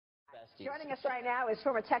Joining us right now is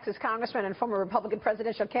former Texas Congressman and former Republican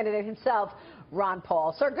presidential candidate himself, Ron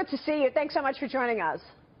Paul. Sir, good to see you. Thanks so much for joining us.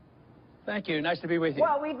 Thank you. Nice to be with you.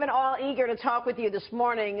 Well, we've been all eager to talk with you this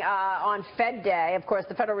morning on Fed Day. Of course,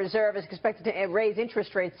 the Federal Reserve is expected to raise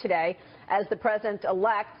interest rates today as the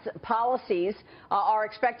president-elect's policies are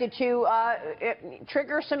expected to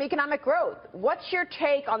trigger some economic growth. What's your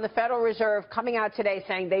take on the Federal Reserve coming out today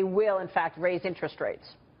saying they will, in fact, raise interest rates?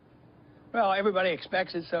 Well, everybody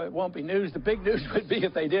expects it, so it won't be news. The big news would be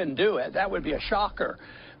if they didn't do it. That would be a shocker.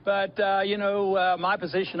 But, my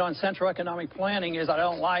position on central economic planning is I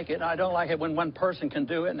don't like it. I don't like it when one person can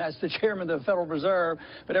do it, and that's the chairman of the Federal Reserve.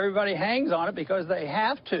 But everybody hangs on it because they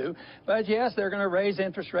have to. But, yes, they're going to raise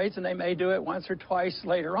interest rates, and they may do it once or twice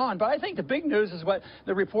later on. But I think the big news is what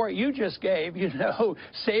the report you just gave.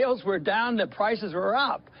 Sales were down, the prices were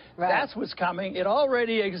up. Right. That's what's coming. It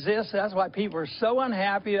already exists. That's why people are so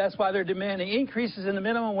unhappy. That's why they're demanding increases in the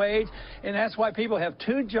minimum wage, and that's why people have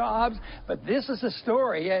 2 jobs. But this is a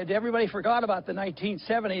story. Everybody forgot about the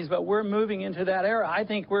 1970s, but we're moving into that era. I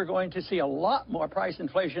think we're going to see a lot more price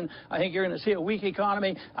inflation. I think you're going to see a weak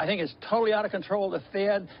economy. I think it's totally out of control. The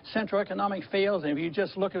Fed, central economic fails, and if you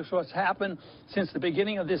just look at what's happened since the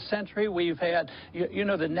beginning of this century, we've had, the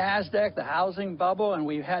NASDAQ, the housing bubble, and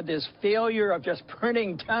we've had this failure of just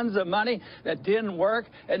printing tons of money that didn't work,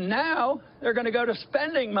 and now they're going to go to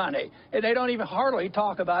spending money, and they don't even hardly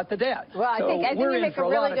talk about the debt. Well, I think you make a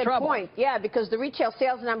really good point. Yeah, because the retail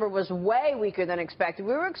sales number was way weaker than expected.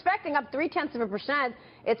 We were expecting up 0.3%.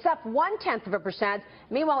 It's up 0.1%.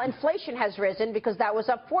 Meanwhile, inflation has risen because that was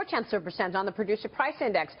up 0.4% on the Producer Price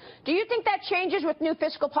Index. Do you think that changes with new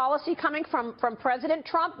fiscal policy coming from President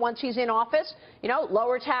Trump once he's in office?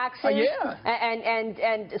 Lower taxes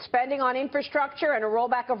and spending on infrastructure and a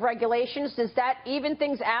rollback of regulations. Does that even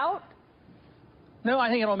things out? No, I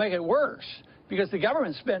think it'll make it worse, because the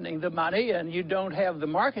government's spending the money and you don't have the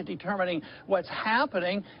market determining what's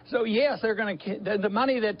happening. So, yes, they're going to, the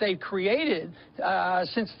money that they've created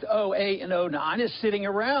since 2008 and 2009 is sitting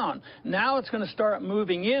around. Now it's going to start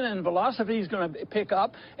moving in, and velocity is going to pick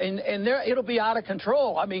up, and it'll be out of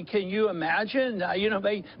control. I mean, can you imagine,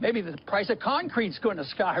 maybe the price of concrete's going to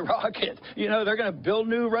skyrocket. They're going to build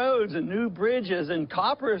new roads and new bridges, and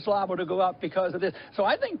copper is liable to go up because of this. So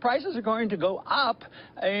I think prices are going to go up,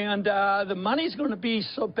 and the money is going to be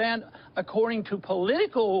so bent according to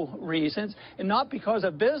political reasons and not because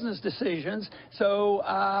of business decisions.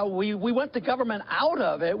 So we want the government out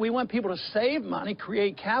of it. We want people to save money,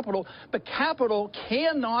 create capital, but capital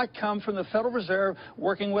cannot come from the Federal Reserve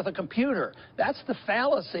working with a computer. That's the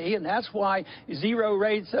fallacy, and that's why 0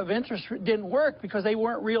 rates of interest didn't work, because they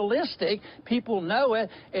weren't realistic. People know it,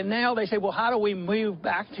 and now they say, well, how do we move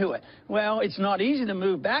back to it? Well, it's not easy to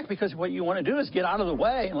move back, because what you want to do is get out of the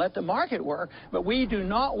way and let the market work. But we do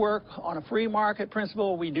not work on a free market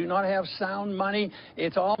principle. We do not have sound money.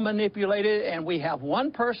 It's all manipulated, and we have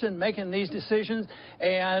one person making these decisions,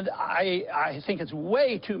 and I think it's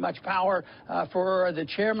way too much power for the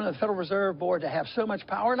chairman of the Federal Reserve Board to have so much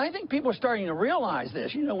power, and I think people are starting to realize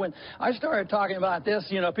this. When I started talking about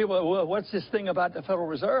this, people are, well, what's this thing about the Federal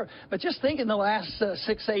Reserve? But just think in the last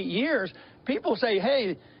 6-8 years, people say,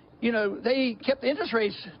 hey, they kept the interest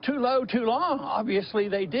rates too low too long. Obviously,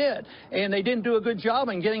 they did. And they didn't do a good job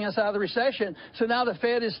in getting us out of the recession. So now the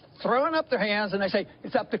Fed is throwing up their hands, and they say,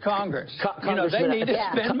 it's up to Congress. They need to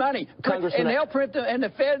spend money. And they'll print and the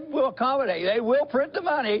Fed will accommodate. They will print the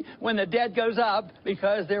money when the debt goes up,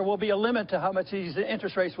 because there will be a limit to how much these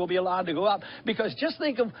interest rates will be allowed to go up. Because just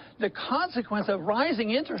think of the consequence of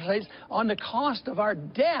rising interest rates on the cost of our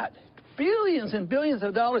debt. Billions and billions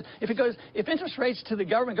of dollars. If interest rates to the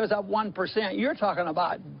government goes up 1%, you're talking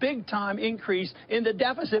about big-time increase in the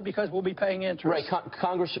deficit, because we'll be paying interest. Right,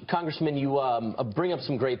 Congressman, you bring up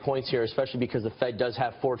some great points here, especially because the Fed does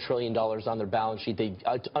have $4 trillion on their balance sheet. They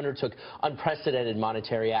undertook unprecedented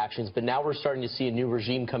monetary actions, but now we're starting to see a new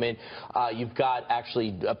regime come in. You've got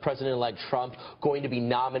actually President-elect Trump going to be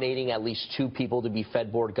nominating at least 2 people to be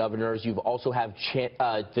Fed board governors. You've also have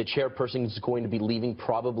the chairperson is going to be leaving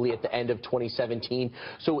probably at the end of 2017.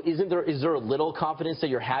 So is there a little confidence that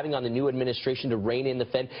you're having on the new administration to rein in the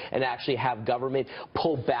Fed and actually have government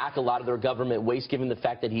pull back a lot of their government waste, given the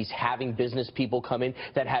fact that he's having business people come in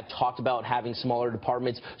that have talked about having smaller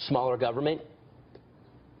departments, smaller government?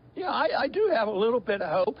 Yeah, I do have a little bit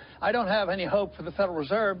of hope. I don't have any hope for the Federal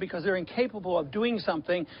Reserve because they're incapable of doing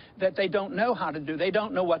something that they don't know how to do. They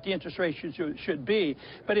don't know what the interest rate should be.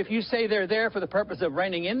 But if you say they're there for the purpose of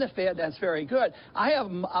reining in the Fed, that's very good. I have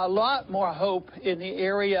a lot more hope in the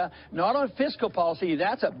area, not on fiscal policy.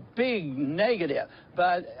 That's a big negative.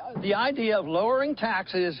 But the idea of lowering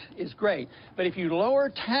taxes is great. But if you lower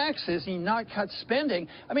taxes and not cut spending,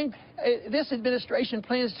 I mean, this administration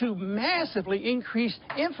plans to massively increase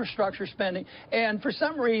infrastructure spending. And for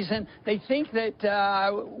some reason, they think that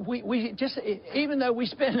we just, even though we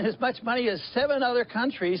spend as much money as 7 other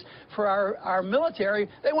countries for our military,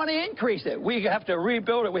 they want to increase it. We have to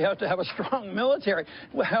rebuild it. We have to have a strong military.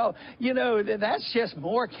 Well, you know, that's just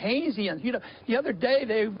more Keynesian. You know, the other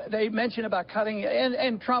day they mentioned about cutting,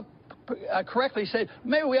 and Trump correctly said,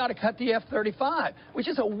 maybe we ought to cut the F-35, which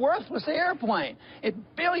is a worthless airplane. It's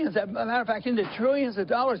billions, as a matter of fact, into trillions of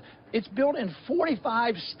dollars. It's built in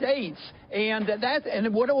 45 states, and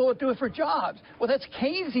what will it do for jobs? Well, that's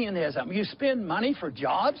Keynesianism. You spend money for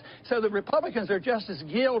jobs, so the Republicans are just as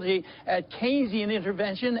guilty at Keynesian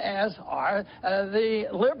intervention as are the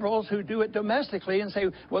liberals who do it domestically and say,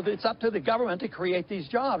 well, it's up to the government to create these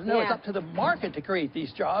jobs. No, It's up to the market to create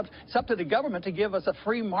these jobs. It's up to the government to give us a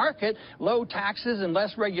free market, low taxes and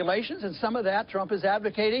less regulations, and some of that Trump is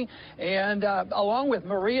advocating. And along with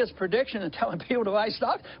Maria's prediction and telling people to buy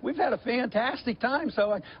stocks, we've had a fantastic time.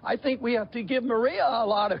 So I think we have to give Maria a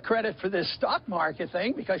lot of credit for this stock market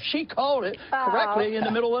thing because she called it correctly in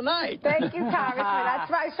the middle of the night. Thank you, Congressman.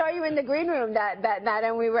 That's right. I saw you in the green room that night,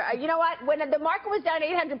 and we were, you know what, when the market was down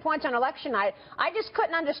 800 points on election night, I just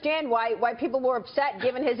couldn't understand why people were upset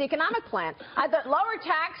given his economic plan. I thought lower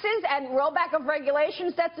taxes and rollback of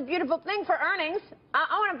regulations, that's a beautiful thing for earnings. I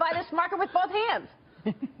want to buy this market with both hands.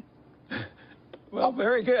 Well,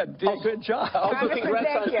 very good. Good job. Also,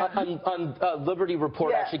 congrats on Liberty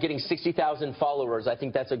Report actually getting 60,000 followers. I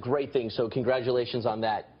think that's a great thing, so congratulations on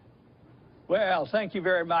that. Well, thank you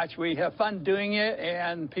very much. We have fun doing it,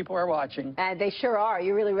 and people are watching. And they sure are.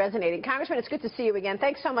 You're really resonating. Congressman, it's good to see you again.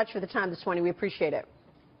 Thanks so much for the time this morning. We appreciate it.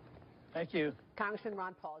 Thank you. Congressman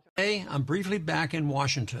Ron Paul. Today, I'm briefly back in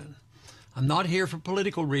Washington. I'm not here for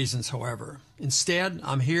political reasons, however. Instead,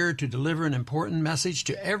 I'm here to deliver an important message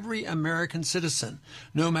to every American citizen,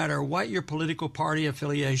 no matter what your political party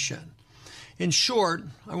affiliation. In short,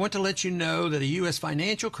 I want to let you know that a U.S.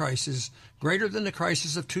 financial crisis greater than the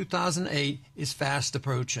crisis of 2008 is fast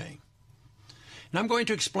approaching. And I'm going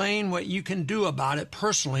to explain what you can do about it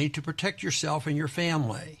personally to protect yourself and your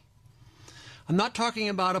family. I'm not talking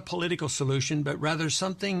about a political solution, but rather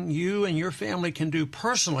something you and your family can do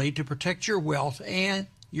personally to protect your wealth and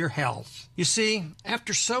your health. You see,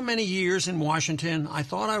 after so many years in Washington, I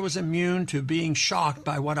thought I was immune to being shocked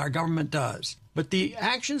by what our government does. But the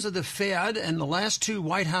actions of the Fed and the last 2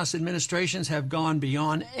 White House administrations have gone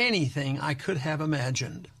beyond anything I could have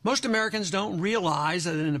imagined. Most Americans don't realize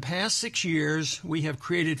that in the past 6 years, we have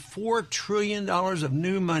created $4 trillion of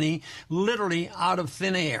new money literally out of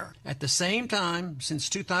thin air. At the same time, since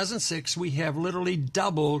 2006, we have literally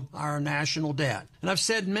doubled our national debt. And I've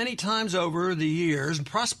said many times over the years,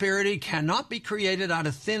 prosperity cannot be created out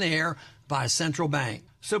of thin air by a central bank.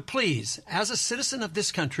 So please, as a citizen of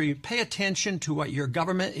this country, pay attention to what your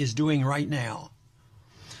government is doing right now.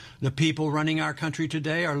 The people running our country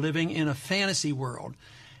today are living in a fantasy world,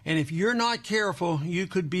 and if you're not careful, you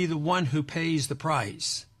could be the one who pays the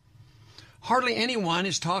price. Hardly anyone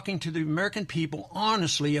is talking to the American people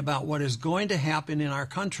honestly about what is going to happen in our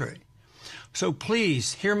country. So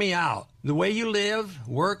please, hear me out. The way you live,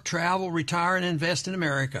 work, travel, retire, and invest in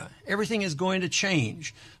America, everything is going to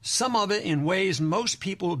change, some of it in ways most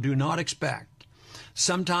people do not expect.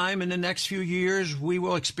 Sometime in the next few years, we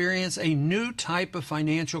will experience a new type of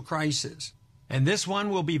financial crisis. And this one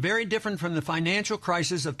will be very different from the financial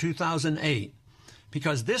crisis of 2008,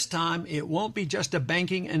 because this time it won't be just a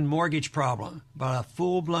banking and mortgage problem, but a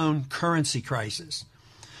full-blown currency crisis.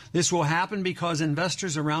 This will happen because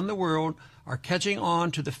investors around the world are catching on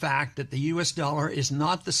to the fact that the U.S. dollar is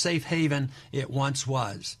not the safe haven it once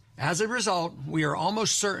was. As a result, we are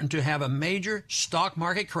almost certain to have a major stock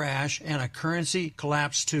market crash and a currency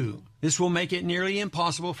collapse too. This will make it nearly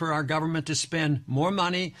impossible for our government to spend more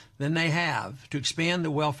money than they have to expand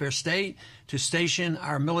the welfare state, to station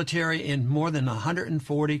our military in more than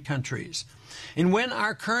 140 countries. And when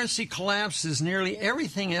our currency collapses, nearly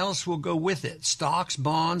everything else will go with it. Stocks,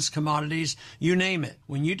 bonds, commodities, you name it.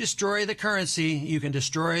 When you destroy the currency, you can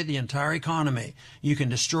destroy the entire economy. You can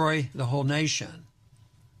destroy the whole nation.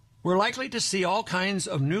 We're likely to see all kinds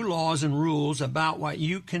of new laws and rules about what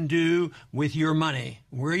you can do with your money,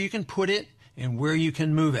 where you can put it, and where you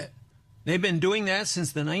can move it. They've been doing that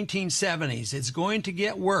since the 1970s. It's going to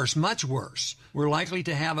get worse, much worse. We're likely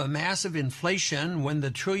to have a massive inflation when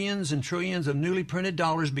the trillions and trillions of newly printed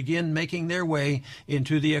dollars begin making their way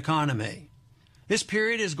into the economy. This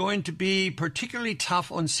period is going to be particularly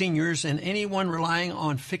tough on seniors and anyone relying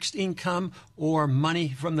on fixed income or money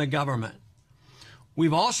from the government.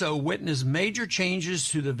 We've also witnessed major changes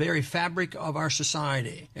to the very fabric of our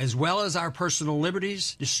society, as well as our personal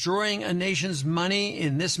liberties. Destroying a nation's money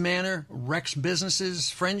in this manner wrecks businesses,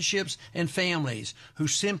 friendships, and families who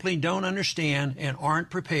simply don't understand and aren't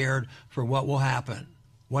prepared for what will happen.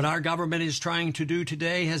 What our government is trying to do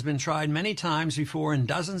today has been tried many times before in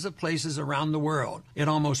dozens of places around the world. It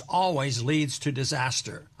almost always leads to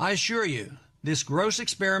disaster. I assure you, this gross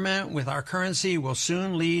experiment with our currency will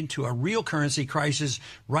soon lead to a real currency crisis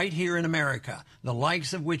right here in America, the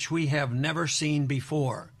likes of which we have never seen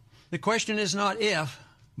before. The question is not if,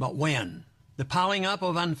 but when. The piling up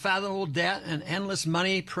of unfathomable debt and endless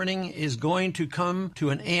money printing is going to come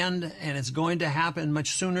to an end, and it's going to happen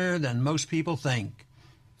much sooner than most people think.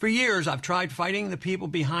 For years, I've tried fighting the people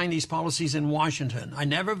behind these policies in Washington. I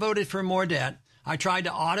never voted for more debt. I tried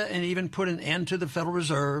to audit and even put an end to the Federal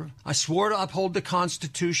Reserve. I swore to uphold the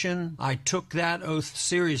Constitution. I took that oath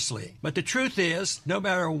seriously. But the truth is, no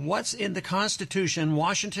matter what's in the Constitution,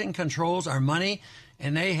 Washington controls our money,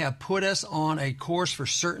 and they have put us on a course for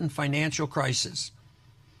certain financial crisis.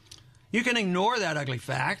 You can ignore that ugly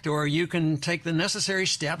fact, or you can take the necessary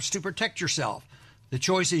steps to protect yourself. The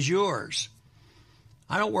choice is yours.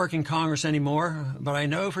 I don't work in Congress anymore, but I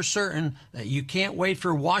know for certain that you can't wait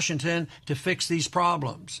for Washington to fix these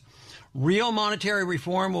problems. Real monetary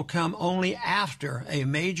reform will come only after a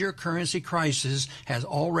major currency crisis has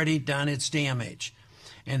already done its damage.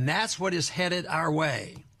 And that's what is headed our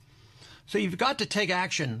way. So you've got to take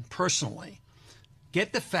action personally.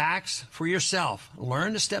 Get the facts for yourself.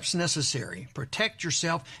 Learn the steps necessary. Protect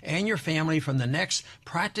yourself and your family from the next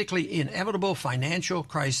practically inevitable financial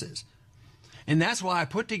crisis. And that's why I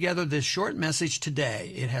put together this short message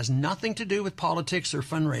today. It has nothing to do with politics or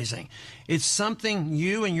fundraising. It's something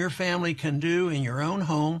you and your family can do in your own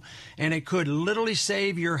home, and it could literally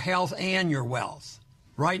save your health and your wealth.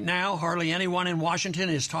 Right now, hardly anyone in Washington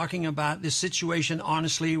is talking about this situation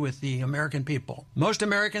honestly with the American people. Most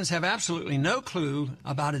Americans have absolutely no clue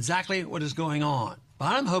about exactly what is going on.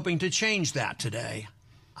 But I'm hoping to change that today.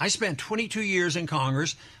 I spent 22 years in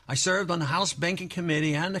Congress. I served on the House Banking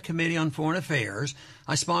Committee and the Committee on Foreign Affairs.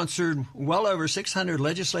 I sponsored well over 600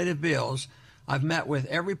 legislative bills. I've met with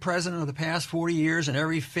every president of the past 40 years and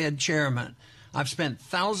every Fed chairman. I've spent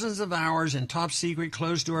thousands of hours in top-secret,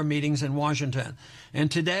 closed-door meetings in Washington. And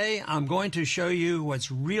today, I'm going to show you what's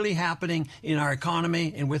really happening in our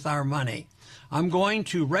economy and with our money. I'm going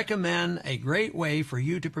to recommend a great way for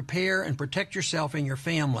you to prepare and protect yourself and your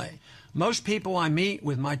family. Most people I meet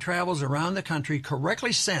with my travels around the country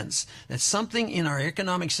correctly sense that something in our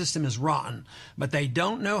economic system is rotten, but they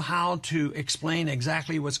don't know how to explain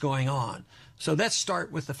exactly what's going on. So let's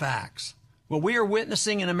start with the facts. What we are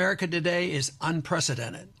witnessing in America today is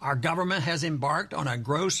unprecedented. Our government has embarked on a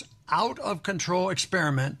gross, out-of-control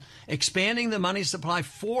experiment, expanding the money supply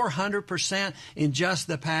 400% in just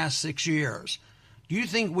the past 6 years. Do you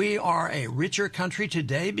think we are a richer country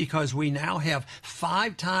today because we now have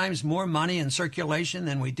 5 times more money in circulation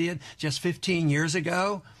than we did just 15 years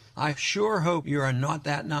ago? I sure hope you are not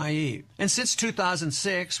that naive. And since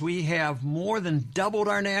 2006, we have more than doubled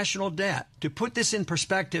our national debt. To put this in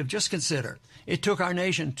perspective, just consider. It took our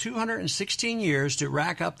nation 216 years to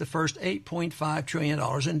rack up the first $8.5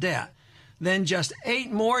 trillion in debt. Then just 8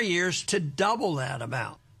 more years to double that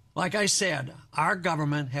amount. Like I said, our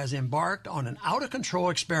government has embarked on an out-of-control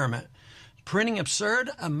experiment, printing absurd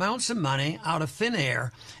amounts of money out of thin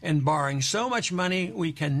air and borrowing so much money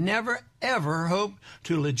we can never, ever hope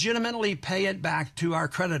to legitimately pay it back to our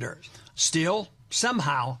creditors. Still,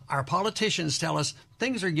 somehow, our politicians tell us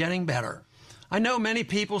things are getting better. I know many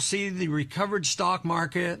people see the recovered stock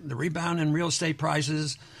market, the rebound in real estate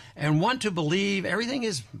prices, and want to believe everything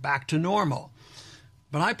is back to normal.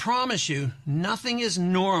 But I promise you, nothing is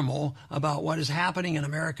normal about what is happening in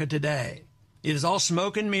America today. It is all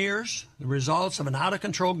smoke and mirrors, the results of an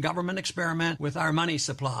out-of-control government experiment with our money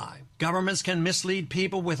supply. Governments can mislead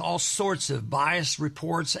people with all sorts of biased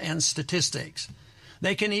reports and statistics.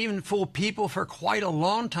 They can even fool people for quite a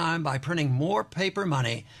long time by printing more paper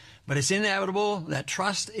money, but it's inevitable that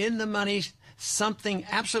trust in the money, something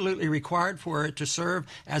absolutely required for it to serve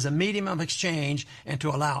as a medium of exchange and to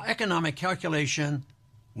allow economic calculation,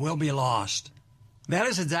 will be lost. That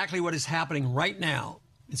is exactly what is happening right now.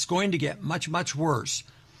 It's going to get much, much worse.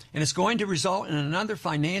 and it's going to result in another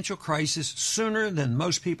financial crisis sooner than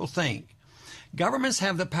most people think. Governments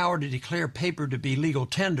have the power to declare paper to be legal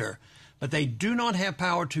tender, but they do not have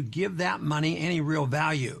power to give that money any real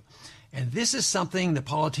value. And this is something the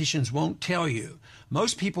politicians won't tell you.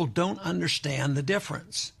 Most people don't understand the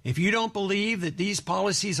difference. If you don't believe that these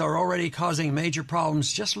policies are already causing major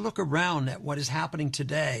problems, just look around at what is happening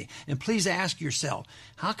today. And please ask yourself,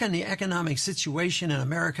 how can the economic situation in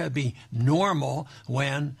America be normal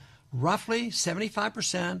when roughly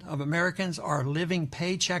 75% of Americans are living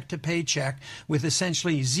paycheck to paycheck with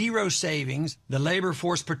essentially zero savings? The labor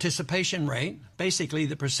force participation rate, basically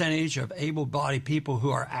the percentage of able-bodied people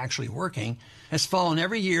who are actually working, has fallen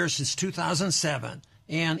every year since 2007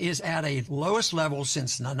 and is at a lowest level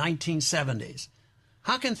since the 1970s.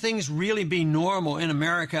 How can things really be normal in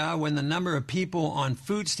America when the number of people on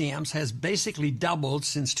food stamps has basically doubled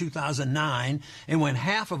since 2009 and when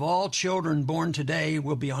half of all children born today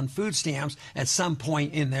will be on food stamps at some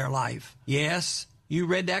point in their life? Yes, you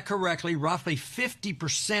read that correctly. Roughly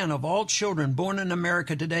 50% of all children born in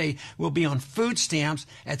America today will be on food stamps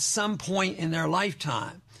at some point in their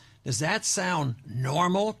lifetime. Does that sound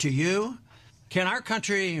normal to you? Can our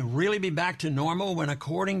country really be back to normal when,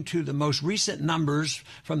 according to the most recent numbers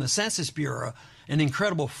from the Census Bureau, an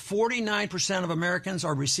incredible 49% of Americans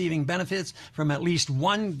are receiving benefits from at least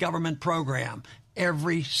one government program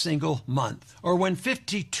every single month? Or when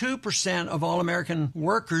 52% of all American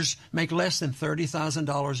workers make less than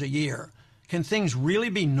 $30,000 a year? Can things really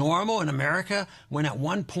be normal in America when at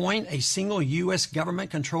one point a single U.S.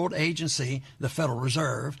 government-controlled agency, the Federal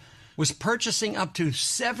Reserve, was purchasing up to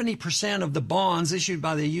 70% of the bonds issued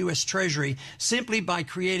by the U.S. Treasury simply by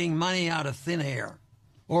creating money out of thin air?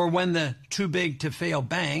 Or when the too-big-to-fail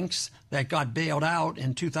banks that got bailed out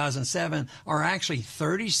in 2007 are actually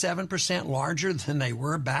 37% larger than they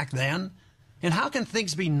were back then? And how can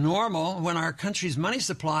things be normal when our country's money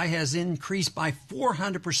supply has increased by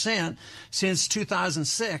 400% since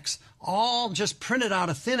 2006, all just printed out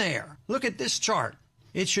of thin air? Look at this chart.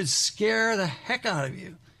 It should scare the heck out of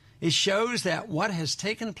you. It shows that what has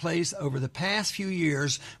taken place over the past few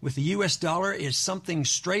years with the U.S. dollar is something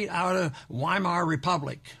straight out of Weimar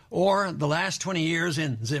Republic or the last 20 years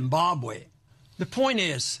in Zimbabwe. The point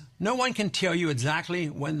is, no one can tell you exactly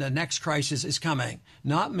when the next crisis is coming.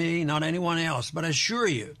 Not me, not anyone else, but I assure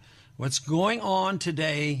you, what's going on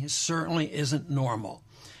today certainly isn't normal.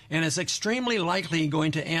 And it's extremely likely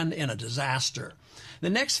going to end in a disaster.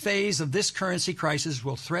 The next phase of this currency crisis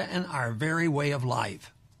will threaten our very way of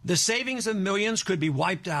life. The savings of millions could be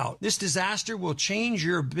wiped out. This disaster will change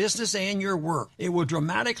your business and your work. It will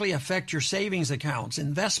dramatically affect your savings accounts,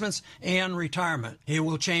 investments, and retirement. It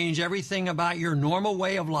will change everything about your normal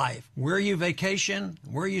way of life. Where you vacation,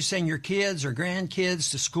 where you send your kids or grandkids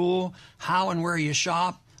to school, how and where you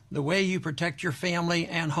shop, the way you protect your family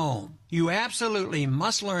and home. You absolutely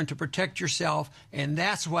must learn to protect yourself, and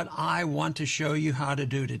that's what I want to show you how to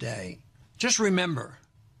do today. Just remember,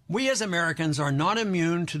 we as Americans are not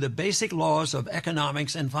immune to the basic laws of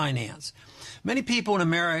economics and finance. Many people in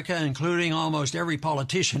America, including almost every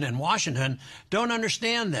politician in Washington, don't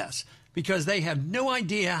understand this because they have no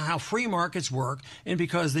idea how free markets work and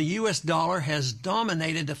because the U.S. dollar has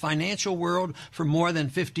dominated the financial world for more than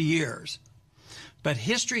 50 years. But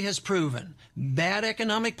history has proven bad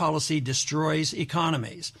economic policy destroys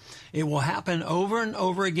economies. It will happen over and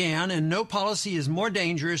over again, and no policy is more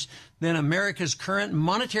dangerous than America's current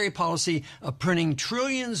monetary policy of printing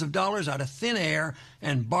trillions of dollars out of thin air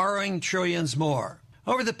and borrowing trillions more.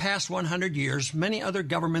 Over the past 100 years, many other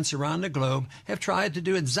governments around the globe have tried to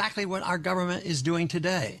do exactly what our government is doing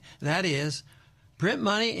today. That is, print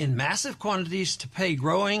money in massive quantities to pay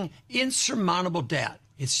growing, insurmountable debt.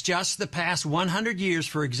 It's just the past 100 years,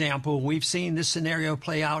 for example, we've seen this scenario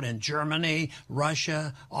play out in Germany,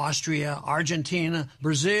 Russia, Austria, Argentina,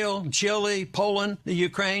 Brazil, Chile, Poland, the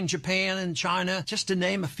Ukraine, Japan, and China, just to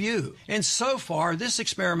name a few. And so far, this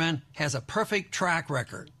experiment has a perfect track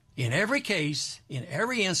record. In every case, in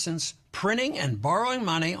every instance, printing and borrowing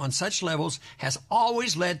money on such levels has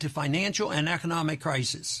always led to financial and economic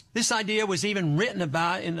crisis. This idea was even written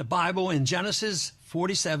about in the Bible in Genesis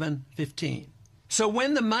 47:15. So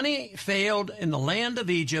when the money failed in the land of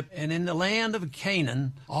Egypt and in the land of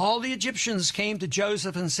Canaan, all the Egyptians came to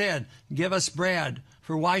Joseph and said, "Give us bread,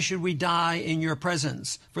 for why should we die in your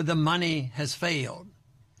presence? For the money has failed."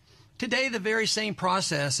 Today, the very same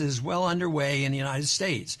process is well underway in the United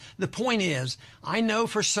States. The point is, I know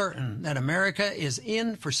for certain that America is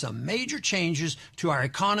in for some major changes to our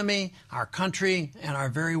economy, our country, and our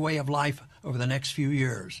very way of life over the next few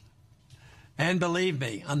years. And believe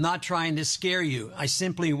me, I'm not trying to scare you. I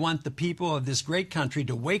simply want the people of this great country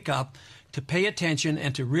to wake up, to pay attention,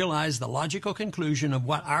 and to realize the logical conclusion of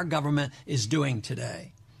what our government is doing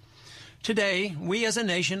today. Today, we as a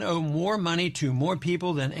nation owe more money to more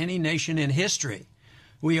people than any nation in history.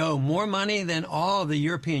 We owe more money than all of the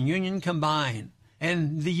European Union combined.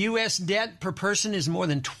 And the U.S. debt per person is more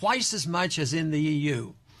than twice as much as in the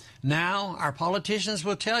EU. Now, our politicians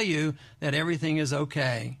will tell you that everything is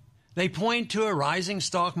okay. They point to a rising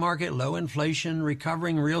stock market, low inflation,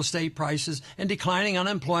 recovering real estate prices, and declining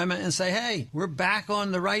unemployment and say, hey, we're back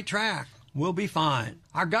on the right track. We'll be fine.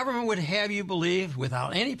 Our government would have you believe,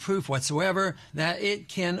 without any proof whatsoever, that it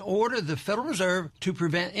can order the Federal Reserve to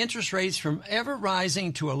prevent interest rates from ever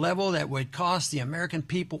rising to a level that would cost the American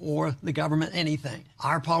people or the government anything.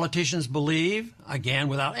 Our politicians believe, again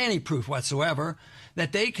without any proof whatsoever,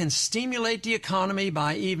 that they can stimulate the economy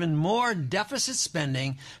by even more deficit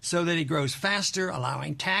spending so that it grows faster,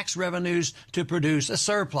 allowing tax revenues to produce a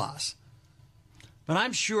surplus. But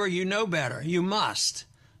I'm sure you know better. You must.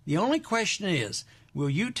 The only question is, will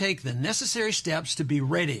you take the necessary steps to be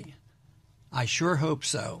ready? I sure hope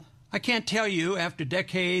so. I can't tell you, after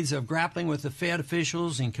decades of grappling with the Fed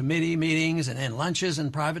officials in committee meetings and lunches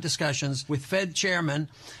and private discussions with Fed chairmen,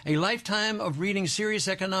 a lifetime of reading serious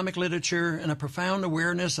economic literature, and a profound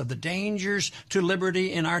awareness of the dangers to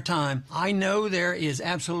liberty in our time, I know there is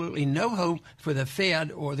absolutely no hope for the Fed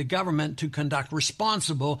or the government to conduct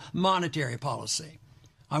responsible monetary policy.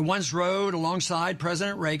 I once rode alongside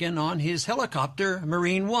President Reagan on his helicopter,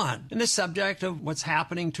 Marine One, and the subject of what's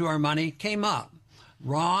happening to our money came up.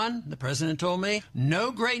 Ron, the president told me, no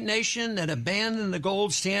great nation that abandoned the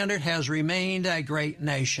gold standard has remained a great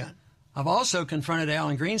nation. I've also confronted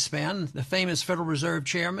Alan Greenspan, the famous Federal Reserve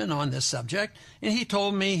chairman, on this subject, and he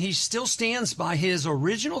told me he still stands by his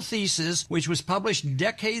original thesis, which was published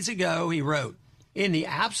decades ago. He wrote, in the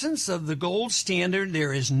absence of the gold standard,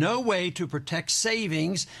 there is no way to protect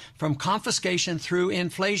savings from confiscation through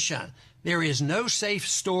inflation. There is no safe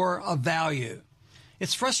store of value.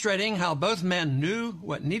 It's frustrating how both men knew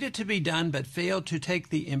what needed to be done but failed to take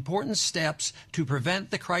the important steps to prevent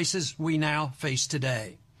the crisis we now face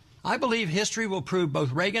today. I believe history will prove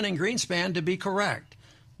both Reagan and Greenspan to be correct,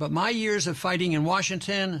 but my years of fighting in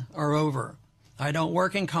Washington are over. I don't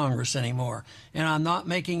work in Congress anymore, and I'm not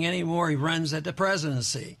making any more runs at the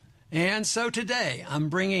presidency. And so today, I'm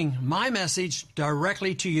bringing my message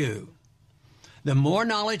directly to you. The more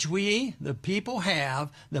knowledge we, the people, have,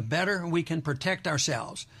 the better we can protect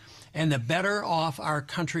ourselves, and the better off our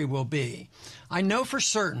country will be. I know for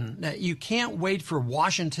certain that you can't wait for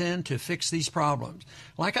Washington to fix these problems.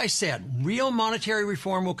 Like I said, real monetary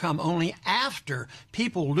reform will come only after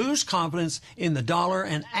people lose confidence in the dollar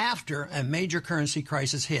and after a major currency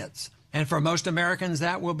crisis hits. And for most Americans,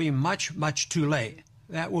 that will be much, much too late.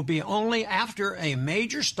 That will be only after a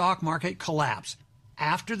major stock market collapse,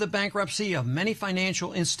 after the bankruptcy of many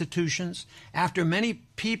financial institutions, after many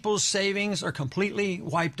people's savings are completely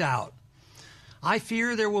wiped out. I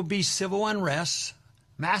fear there will be civil unrest,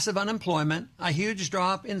 massive unemployment, a huge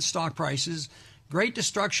drop in stock prices, great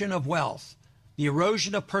destruction of wealth, the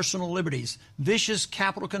erosion of personal liberties, vicious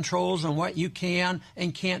capital controls on what you can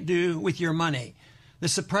and can't do with your money, the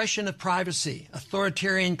suppression of privacy,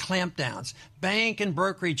 authoritarian clampdowns, bank and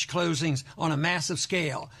brokerage closings on a massive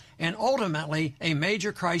scale, and ultimately a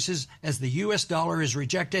major crisis as the U.S. dollar is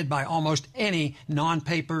rejected by almost any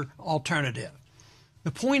non-paper alternative.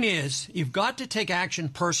 The point is, you've got to take action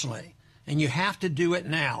personally, and you have to do it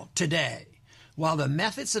now, today. While the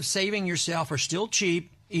methods of saving yourself are still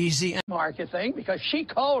cheap, easy, and market thing, because she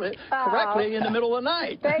called it correctly in the middle of the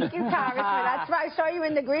night. Thank you, Congressman. That's right. I saw you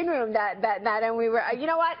in the green room that night, and we were, you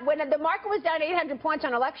know what, when the market was down 800 points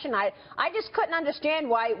on election night, I just couldn't understand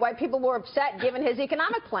why people were upset given his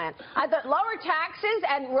economic plan. I thought lower taxes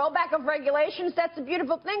and rollback of regulations, that's a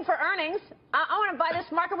beautiful thing for earnings. I want to buy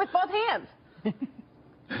this market with both hands.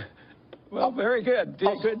 Well, very good. Did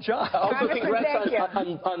a good job. Also, congrats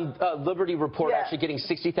on Liberty Report actually getting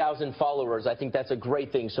 60,000 followers. I think that's a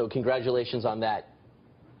great thing, so congratulations on that.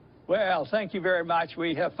 Well, thank you very much.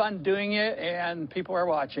 We have fun doing it, and people are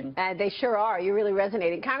watching. And they sure are. You're really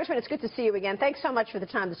resonating. Congressman, it's good to see you again. Thanks so much for the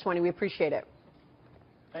time this morning. We appreciate it.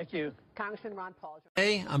 Thank you. Congressman Ron Paul.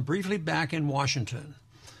 Today, I'm briefly back in Washington.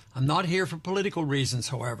 I'm not here for political reasons,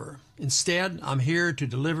 however. Instead, I'm here to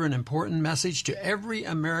deliver an important message to every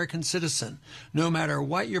American citizen, no matter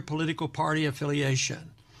what your political party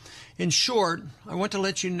affiliation. In short, I want to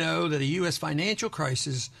let you know that a U.S. financial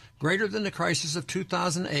crisis greater than the crisis of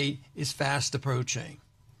 2008 is fast approaching.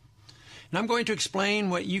 And I'm going to explain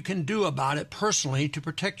what you can do about it personally to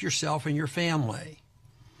protect yourself and your family.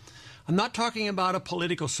 I'm not talking about a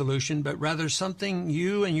political solution, but rather something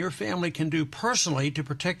you and your family can do personally to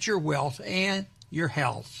protect your wealth and your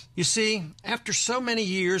health. You see, after so many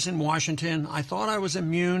years in Washington, I thought I was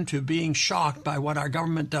immune to being shocked by what our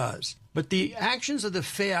government does. But the actions of the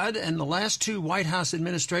Fed and the last two White House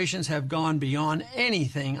administrations have gone beyond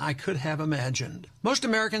anything I could have imagined. Most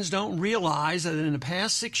Americans don't realize that in the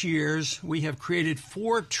past 6 years, we have created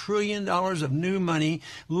 $4 trillion of new money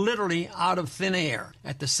literally out of thin air.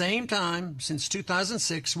 At the same time, since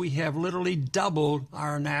 2006, we have literally doubled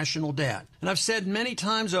our national debt. And I've said many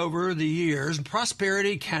times over the years,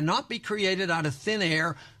 prosperity cannot be created out of thin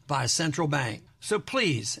air by a central bank. So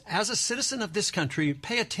please, as a citizen of this country,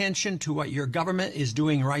 pay attention to what your government is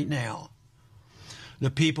doing right now. The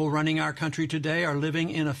people running our country today are living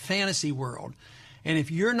in a fantasy world. And if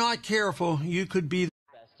you're not careful, you could be...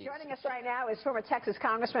 Joining us right now is former Texas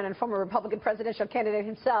Congressman and former Republican presidential candidate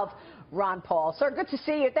himself, Ron Paul. Sir, good to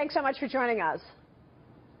see you. Thanks so much for joining us.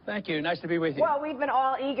 Thank you. Nice to be with you. Well, we've been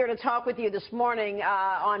all eager to talk with you this morning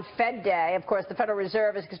on Fed Day. Of course, the Federal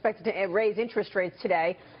Reserve is expected to raise interest rates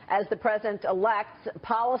today as the president-elect's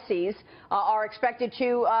policies are expected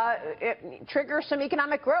to trigger some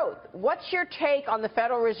economic growth. What's your take on the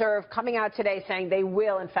Federal Reserve coming out today saying they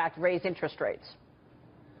will, in fact, raise interest rates?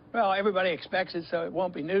 Well, everybody expects it, so it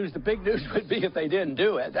won't be news. The big news would be if they didn't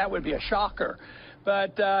do it. That would be a shocker.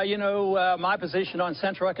 But, my position on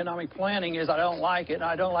central economic planning is I don't like it.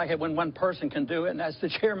 I don't like it when one person can do it, and that's the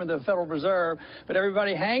chairman of the Federal Reserve. But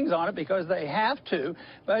everybody hangs on it because they have to.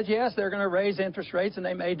 But, yes, they're going to raise interest rates, and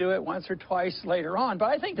they may do it once or twice later on. But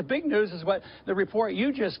I think the big news is what the report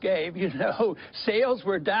you just gave. Sales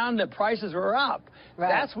were down, the prices were up. Right.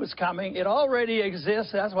 That's what's coming. It already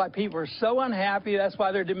exists. That's why people are so unhappy. That's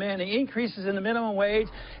why they're demanding increases in the minimum wage,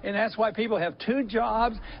 and that's why people have 2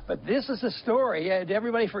 jobs. But this is the story.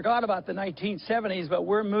 Everybody forgot about the 1970s, but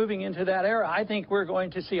we're moving into that era. I think we're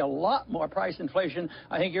going to see a lot more price inflation.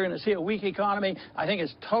 I think you're going to see a weak economy. I think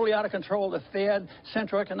it's totally out of control. The Fed,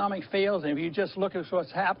 central economic fails. And if you just look at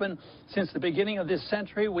what's happened since the beginning of this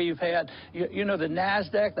century, we've had, the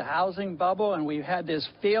NASDAQ, the housing bubble, and we've had this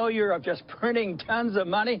failure of just printing tons of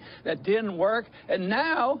money that didn't work. And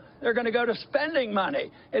now they're going to go to spending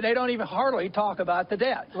money. And they don't even hardly talk about the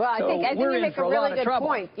debt. Well, I think you make a really good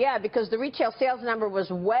point. Yeah, because the retail sales number was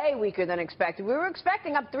way weaker than expected. We were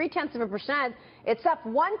expecting up 0.3%. It's up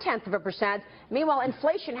 0.1%. Meanwhile,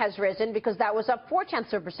 inflation has risen because that was up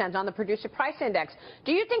 0.4% on the Producer Price Index.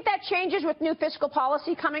 Do you think that changes with new fiscal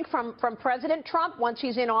policy coming from President Trump once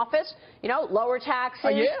he's in office? Lower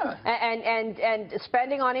taxes and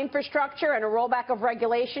spending on infrastructure and a rollback of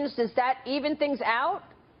regulations. Does that even things out?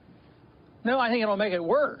 No, I think it'll make it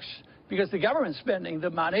worse. Because the government's spending the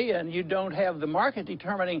money and you don't have the market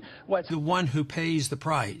determining what's the one who pays the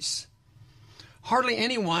price. Hardly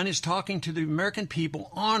anyone is talking to the American people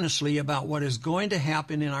honestly about what is going to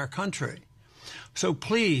happen in our country. So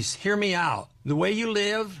please hear me out. The way you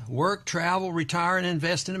live, work, travel, retire, and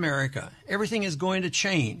invest in America, everything is going to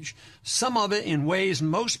change. Some of it in ways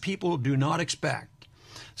most people do not expect.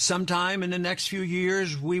 Sometime in the next few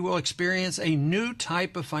years, we will experience a new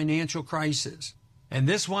type of financial crisis. And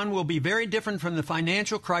this one will be very different from the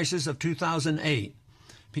financial crisis of 2008,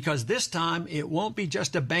 because this time it won't be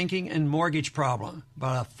just a banking and mortgage problem,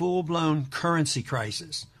 but a full-blown currency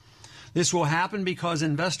crisis. This will happen because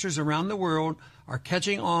investors around the world are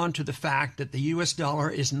catching on to the fact that the U.S. dollar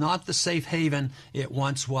is not the safe haven it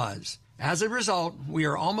once was. As a result, we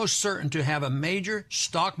are almost certain to have a major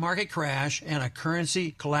stock market crash and a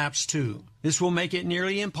currency collapse too. This will make it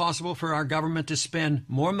nearly impossible for our government to spend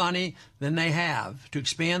more money than they have, to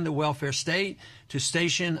expand the welfare state, to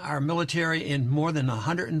station our military in more than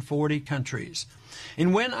 140 countries.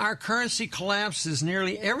 And when our currency collapses,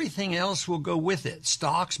 nearly everything else will go with it.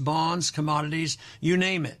 Stocks, bonds, commodities, you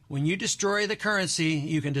name it. When you destroy the currency,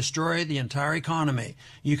 you can destroy the entire economy.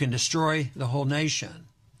 You can destroy the whole nation.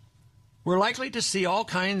 We're likely to see all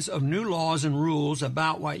kinds of new laws and rules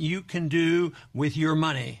about what you can do with your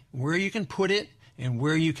money, where you can put it, and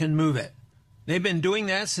where you can move it. They've been doing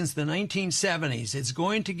that since the 1970s. It's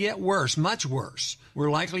going to get worse, much worse.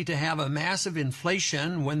 We're likely to have a massive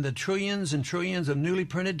inflation when the trillions and trillions of newly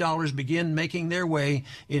printed dollars begin making their way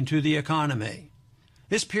into the economy.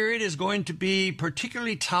 This period is going to be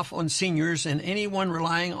particularly tough on seniors and anyone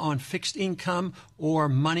relying on fixed income or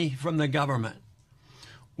money from the government.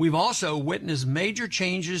 We've also witnessed major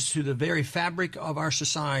changes to the very fabric of our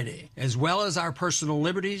society, as well as our personal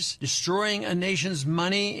liberties. Destroying a nation's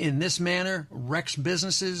money in this manner wrecks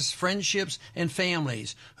businesses, friendships, and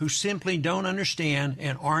families who simply don't understand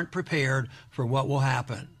and aren't prepared for what will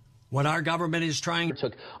happen. What our government is trying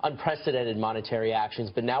took unprecedented monetary actions,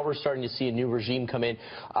 but now we're starting to see a new regime come in.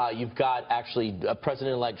 You've got actually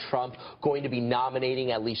President-elect Trump going to be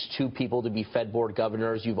nominating at least 2 people to be Fed board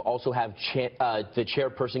governors. You've also have the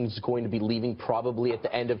chairperson is going to be leaving probably at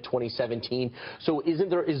the end of 2017. So is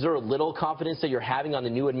there a little confidence that you're having on the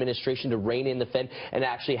new administration to rein in the Fed and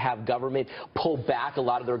actually have government pull back a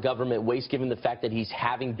lot of their government waste, given the fact that he's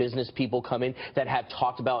having business people come in that have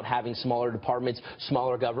talked about having smaller departments,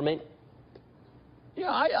 smaller government? Yeah,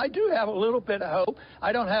 I do have a little bit of hope.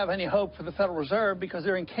 I don't have any hope for the Federal Reserve because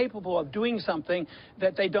they're incapable of doing something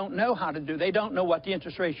that they don't know how to do. They don't know what the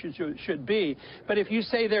interest rate should be. But if you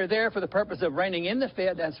say they're there for the purpose of reining in the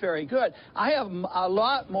Fed, that's very good. I have a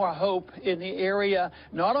lot more hope in the area,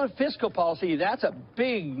 not on fiscal policy. That's a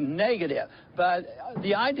big negative. But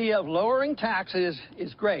the idea of lowering taxes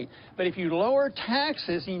is great. But if you lower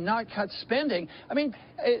taxes and not cut spending, I mean,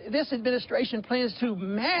 this administration plans to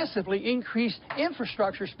massively increase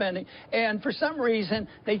infrastructure spending. And for some reason,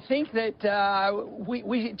 they think that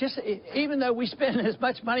we just, even though we spend as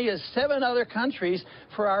much money as 7 other countries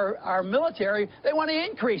for our military, they want to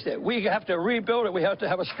increase it. We have to rebuild it. We have to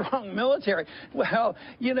have a strong military. Well,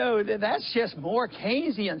 you know, that's just more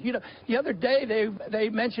Keynesian. You know, the other day they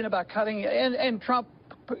mentioned about cutting, and Trump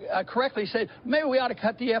correctly said, maybe we ought to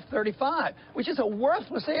cut the F-35, which is a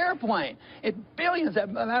worthless airplane. It billions, as a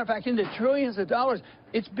matter of fact, into trillions of dollars.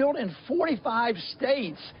 It's built in 45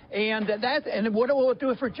 states, and what will it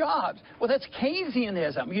do for jobs? Well, that's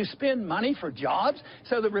Keynesianism. You spend money for jobs.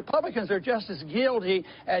 So the Republicans are just as guilty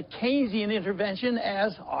at Keynesian intervention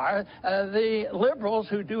as are the liberals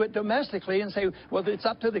who do it domestically and say, well, it's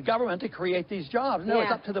up to the government to create these jobs. No,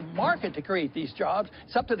 It's up to the market to create these jobs.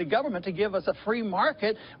 It's up to the government to give us a free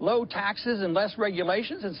market, low taxes and less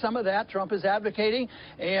regulations, and some of that Trump is advocating.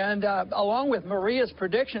 And along with Maria's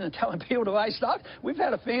prediction and telling people to buy stocks, we've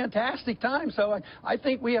had a fantastic time. So I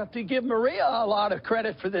think we have to give Maria a lot of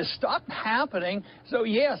credit for this stuff happening. So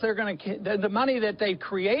yes, they're going to, the money that they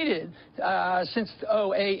created since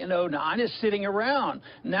 08 and 09 is sitting around.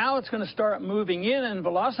 Now it's going to start moving in, and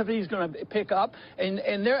velocity is going to pick up, and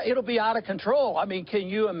it'll be out of control. I mean, can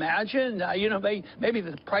you imagine? You know, maybe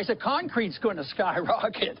the price of concrete's going to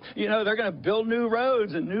skyrocket. You know, they're going to build new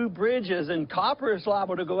roads and new bridges, and copper is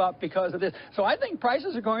liable to go up because of this. So I think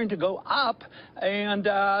prices are going to go up, and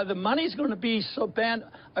the money's going to be spent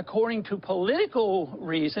according to political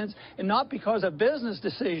reasons and not because of business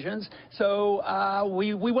decisions. So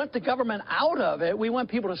we want the government out of it. We want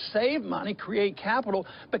people to save money, create capital,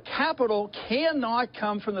 but capital cannot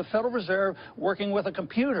come from the Federal Reserve working with a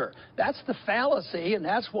computer. That's the fallacy, and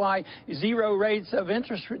that's why 0 rates of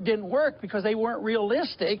interest didn't work, because they weren't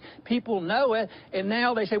realistic. People know it, and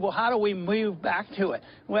now they say, well, how do we move back to it?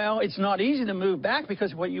 Well, it's not easy to move back,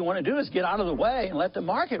 because what you want to do is get out of the way and let the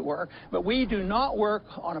market work. But we do not work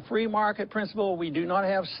on a free market principle. We do not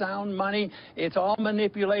have sound money. It's all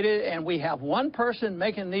manipulated, and we have one person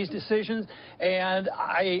making these decisions, and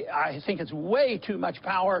I think it's way too much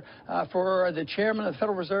power for the chairman of the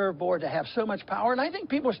Federal Reserve Board to have so much power. And I think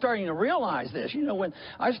people are starting to realize this. You know, when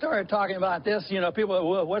I started talking about this, you know, people,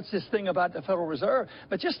 well, what's this thing about the Federal Reserve?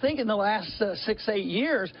 But just think in the last 6-8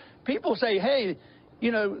 years, people say, hey,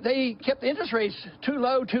 you know, they kept the interest rates too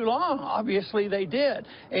low too long. Obviously, they did.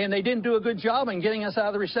 And they didn't do a good job in getting us out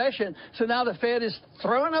of the recession. So now the Fed is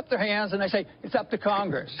throwing up their hands, and they say, it's up to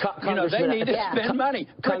Congress. You know, they need to spend money.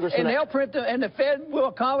 And they'll print and the Fed will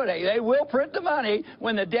accommodate. They will print the money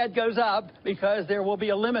when the debt goes up, because there will be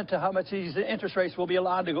a limit to how much these interest rates will be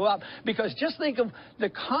allowed to go up. Because just think of the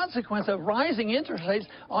consequence of rising interest rates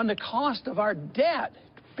on the cost of our debt.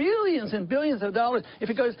 Billions and billions of dollars.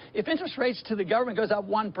 If interest rates to the government goes up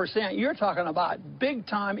 1%, you're talking about big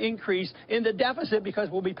time increase in the deficit, because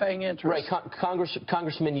we'll be paying interest. Right,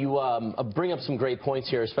 Congressman, you bring up some great points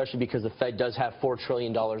here, especially because the Fed does have $4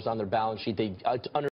 trillion on their balance sheet. They